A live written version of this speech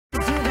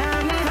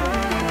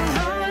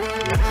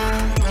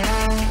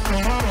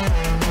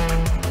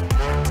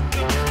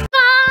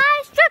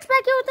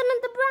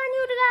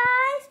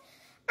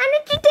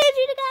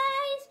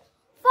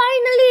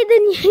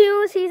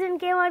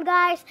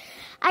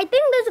I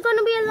think this is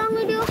gonna be a long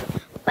video.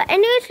 But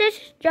anyways, let's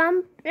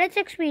jump. Let's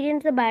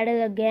experience the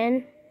battle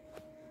again.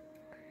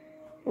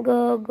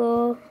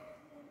 Go.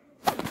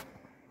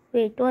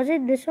 Wait, was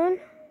it this one?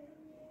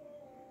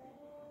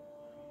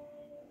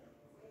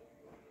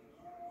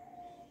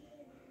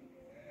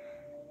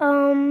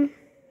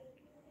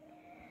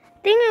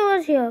 Think it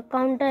was here.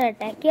 Counter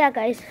attack. Yeah,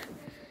 guys.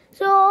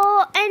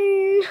 So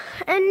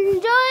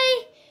enjoy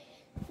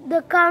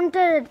the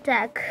counter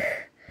attack.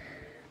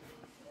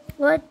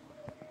 What?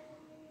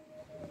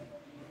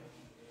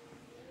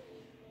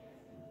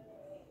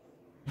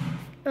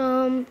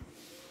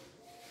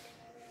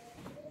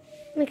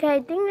 Okay,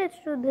 I think let's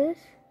do this.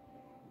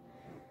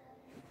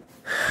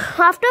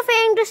 After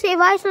failing to save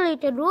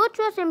Isolated, Roach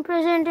was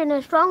imprisoned in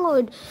a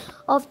stronghold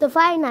of the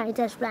Five Knights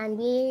as planned.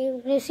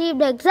 We received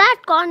the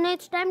exact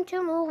coordinates. Time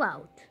to move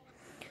out.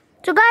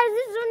 So guys,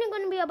 this is only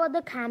going to be about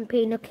the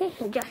campaign, okay?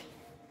 Enjoy.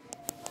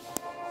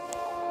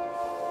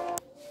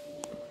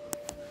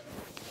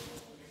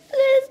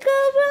 Let's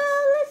go, bro.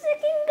 Let's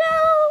fucking go.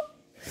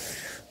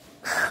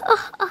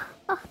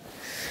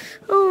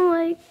 Oh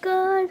my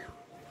god.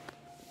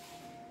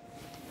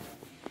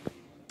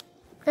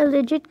 I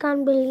legit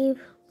can't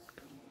believe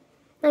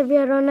that we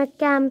are on a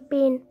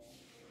campaign.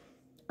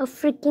 A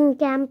freaking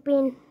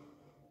campaign.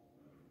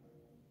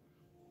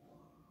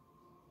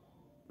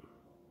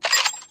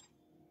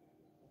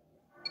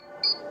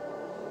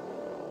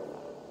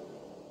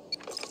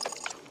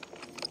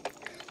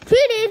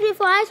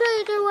 Before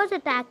Isolated was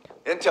attacked.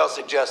 Intel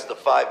suggests the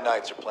Five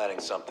Knights are planning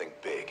something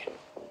big.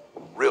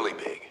 Really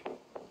big.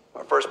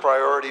 Our first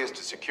priority is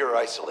to secure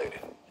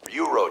Isolated. For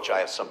you, Roach, I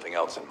have something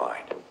else in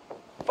mind.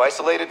 If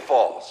Isolated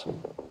falls,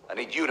 I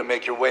need you to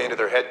make your way into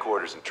their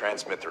headquarters and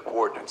transmit their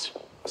coordinates.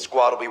 The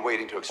squad will be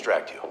waiting to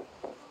extract you.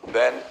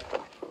 Then,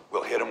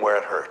 we'll hit them where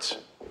it hurts.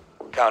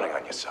 We're counting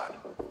on you, son.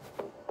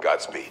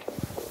 Godspeed.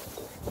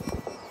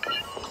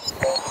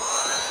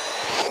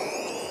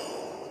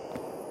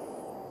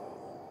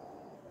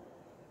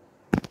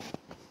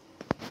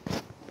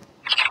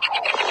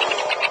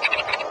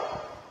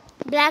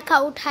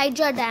 Blackout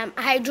Hydro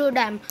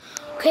Dam.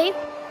 Okay.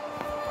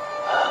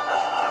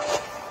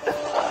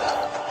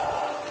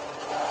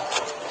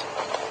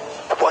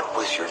 What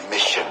was your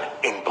mission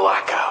in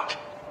Blackout?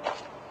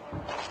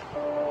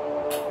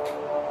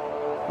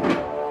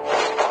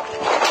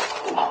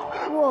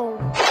 Whoa.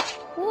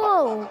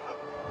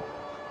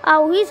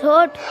 Oh, he's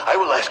hurt. I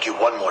will ask you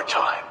one more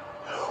time.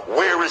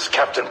 Where is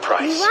Captain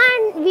Price?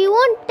 We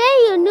won't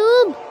tell you,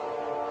 noob.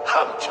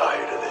 I'm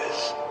tired of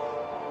this.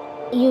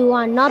 You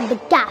are not the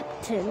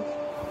captain.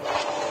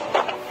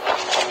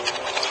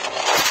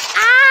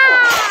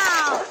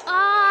 Ow!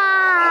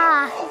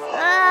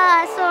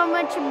 So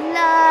much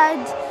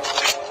blood.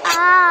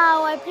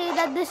 Ow, I pray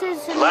that this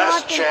is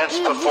last chance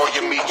before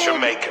you meet your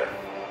maker.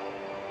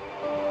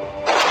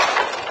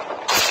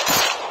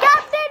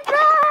 Captain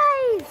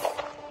Price!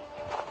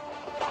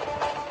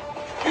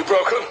 You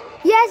broken?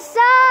 Yes,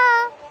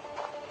 sir.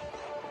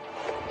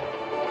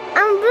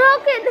 I'm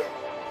broken.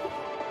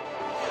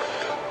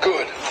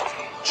 Good.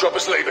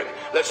 Chopper's leaving.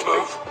 Let's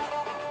move.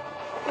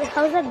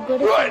 How's that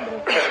good? Right.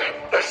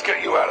 Let's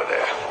get you out of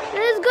there.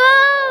 Let's go!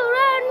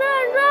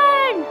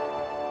 Run!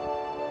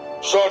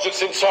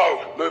 Sergeant's in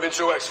tow. Moving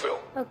to Exfil.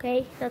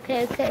 Okay.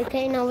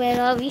 Now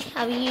where are we?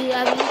 Are we?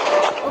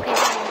 Okay.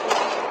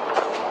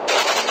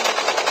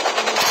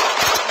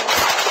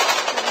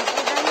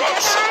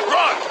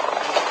 Run!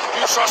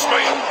 You trust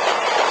me?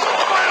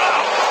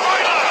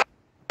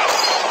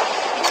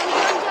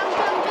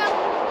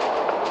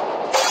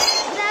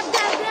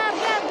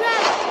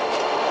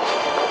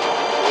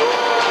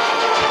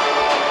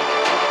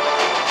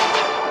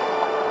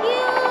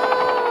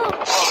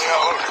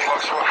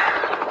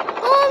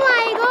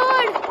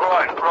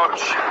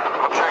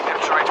 Objective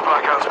to reach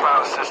Blackout's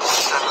power system and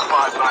send the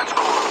Five Knights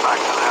crawling back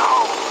to their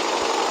home.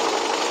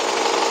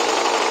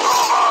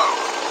 Bravo!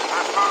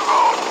 Let's move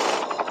on.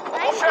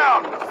 Watch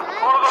out!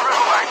 Follow the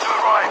riverbank to the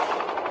right.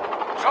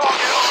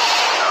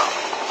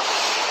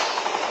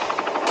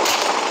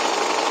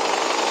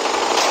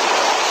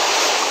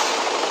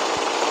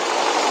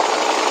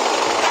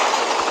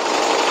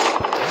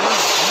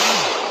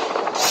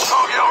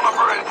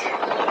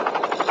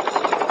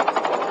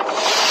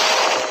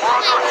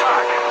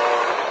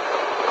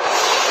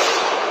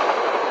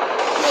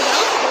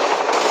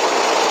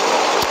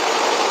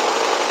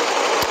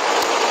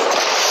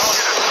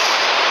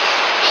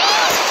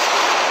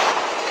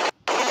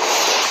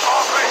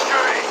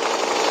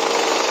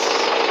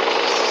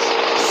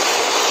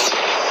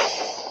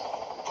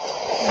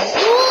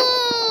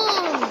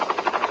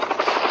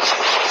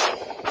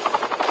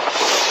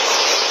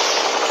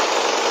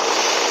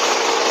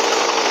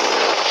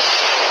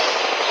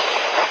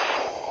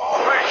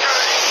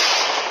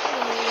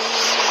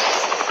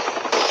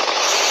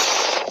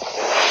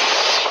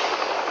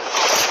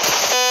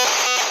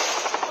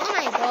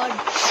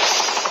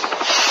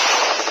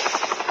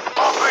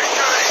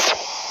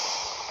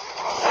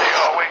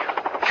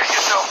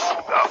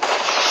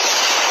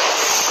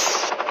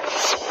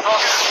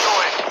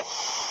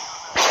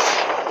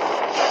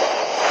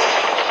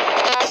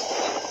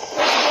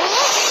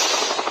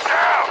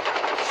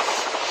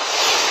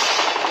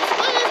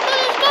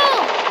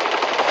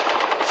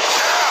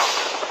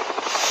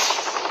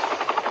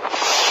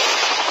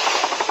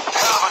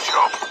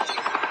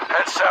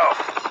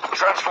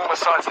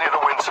 near the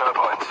wind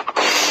turbines.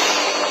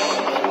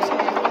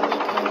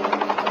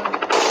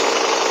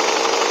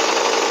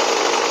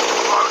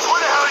 Rose,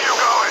 where the hell are you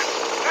going?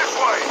 This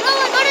way! No,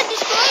 I gotta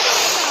destroy this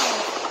stuff.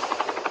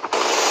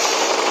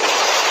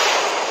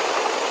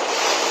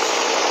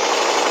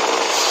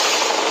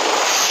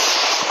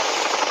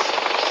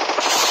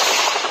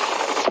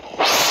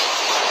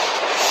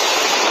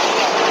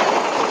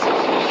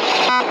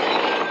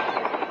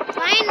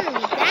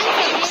 Finally, thanks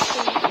for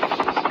listening.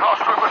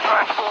 Last group of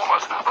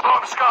transformers. Below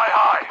them sky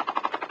high.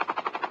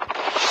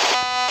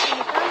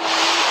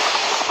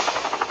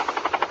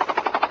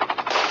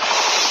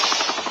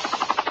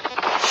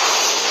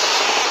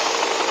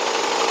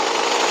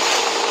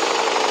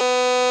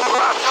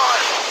 About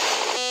time.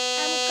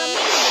 I'm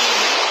coming.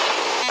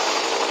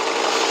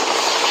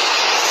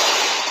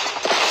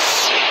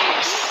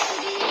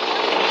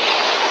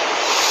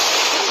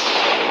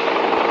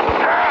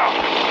 Down.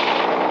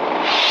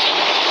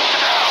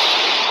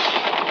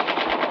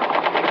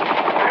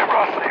 Bit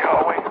rusty,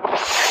 are we?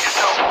 Get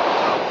yourself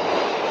on.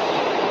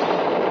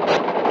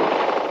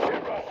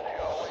 Bit rusty,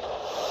 are we? Get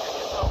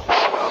yourself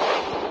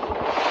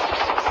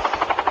on.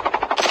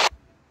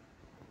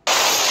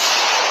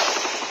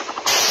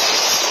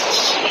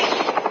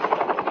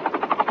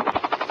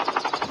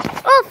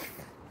 Oof!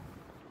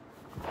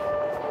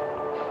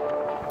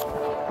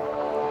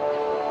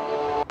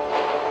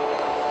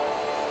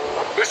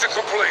 Mission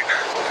complete.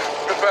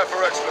 Prepare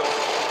for exfil.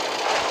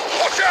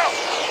 Watch out!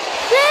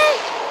 Play!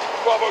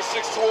 Bravo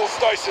 6 to all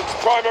stations.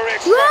 Primary Road!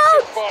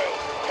 extraction failed.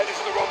 Headed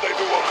to the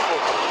rendezvous on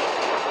foot.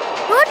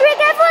 Road, be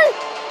careful!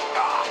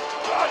 Ah,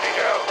 bloody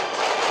hell.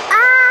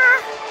 Ah!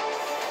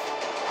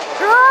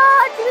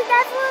 Road, be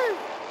careful!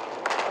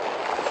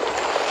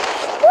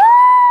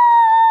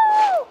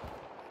 Woo!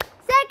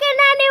 Second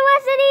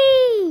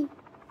anniversary!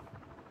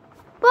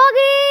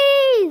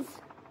 Bogies!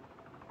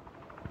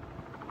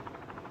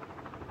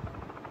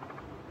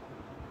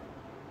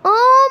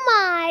 Oh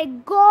my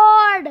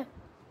god!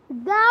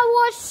 That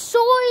was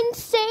so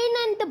insane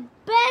and the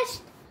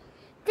best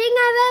thing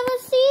I've ever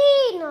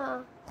seen!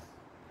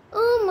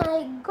 Oh my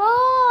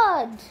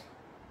god!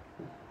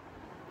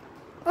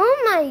 Oh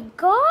my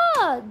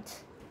god!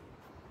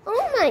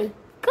 Oh my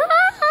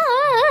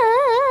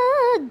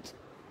god!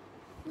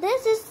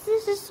 This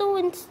is so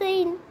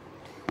insane.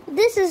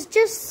 This is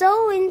just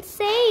so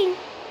insane.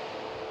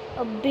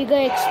 A bigger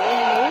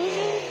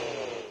explosion.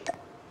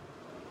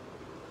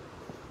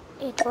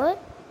 It what?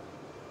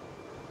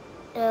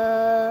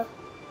 I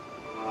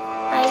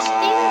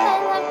think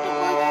I'll have to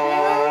go through.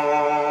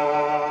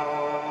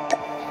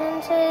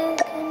 Cancel.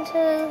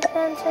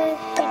 81%.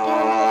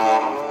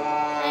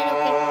 And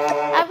okay.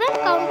 I've done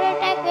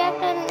counterattack, we have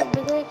done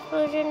bigger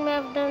explosion, we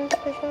have done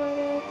special order, we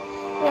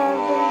have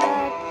done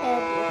that,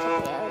 and it's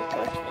okay, I'll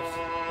watch this.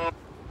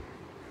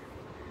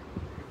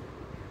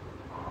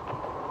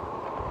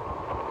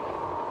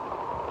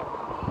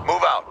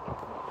 Move out.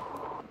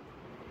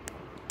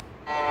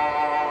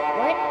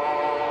 What?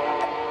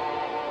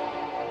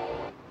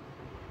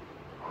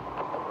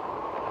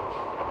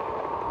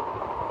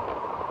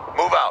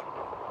 Move out.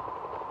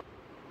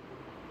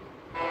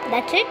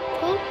 That's it?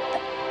 Cool.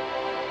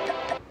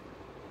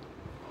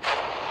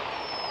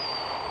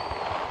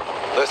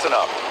 Listen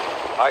up.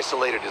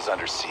 Isolated is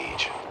under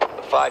siege.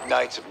 The 5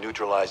 Knights have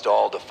neutralized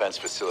all defense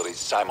facilities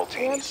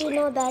simultaneously.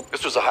 know that.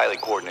 This was a highly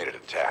coordinated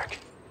attack.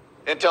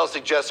 Intel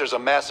suggests there's a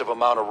massive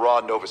amount of raw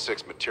Nova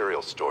 6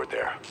 material stored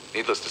there.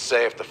 Needless to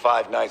say, if the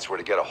 5 Knights were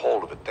to get a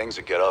hold of it, things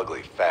would get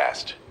ugly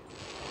fast.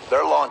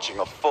 They're launching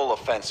a full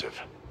offensive,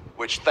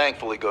 which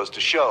thankfully goes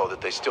to show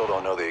that they still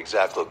don't know the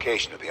exact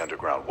location of the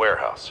underground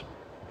warehouse.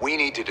 We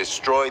need to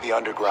destroy the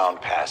underground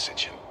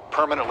passage and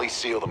permanently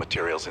seal the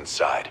materials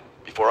inside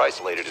before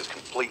Isolated is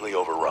completely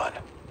overrun.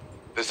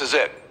 This is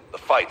it. The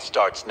fight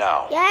starts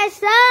now. Yes,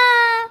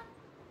 sir!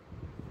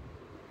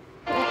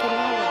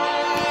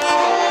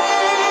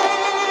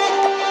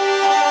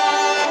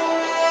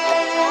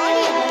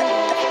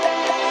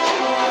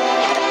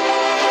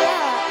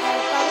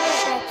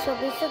 So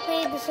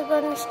basically this is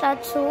gonna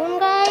start soon,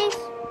 guys.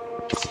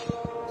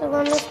 So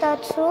gonna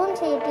start soon,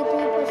 so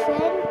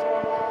 83%.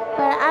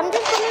 But I'm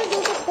just gonna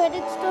do the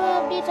credit store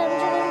updates. I'm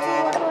just gonna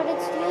see what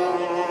it's new,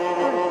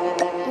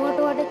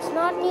 what it's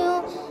not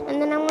new,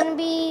 and then I'm gonna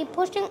be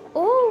posting.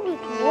 Oh, wait,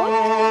 what?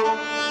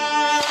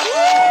 Woo!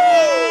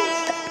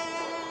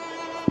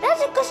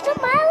 That's a custom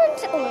island.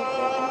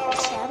 Oh,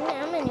 wait,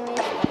 I'm anyway.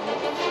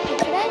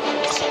 Should I?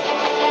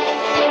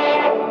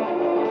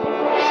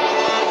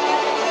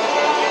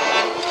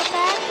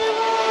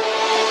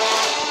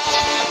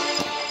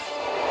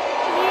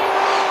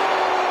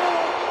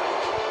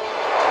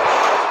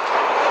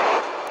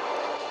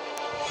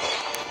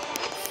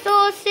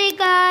 So sick,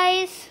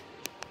 guys.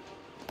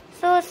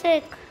 So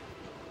sick.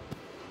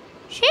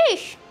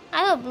 Sheesh.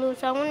 I have blue,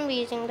 so I'm gonna be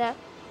using that.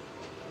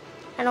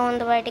 I don't want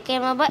the white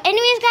camera. But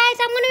anyways, guys,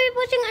 I'm gonna be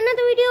posting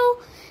another video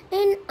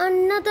in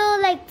another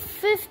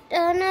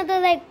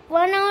like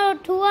 1 hour or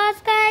 2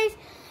 hours, guys.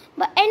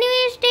 But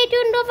anyways, stay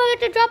tuned. Don't forget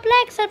to drop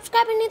like,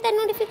 subscribe, and hit that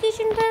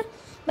notification bell.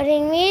 But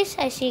anyways,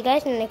 I see you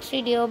guys in the next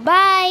video.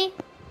 Bye.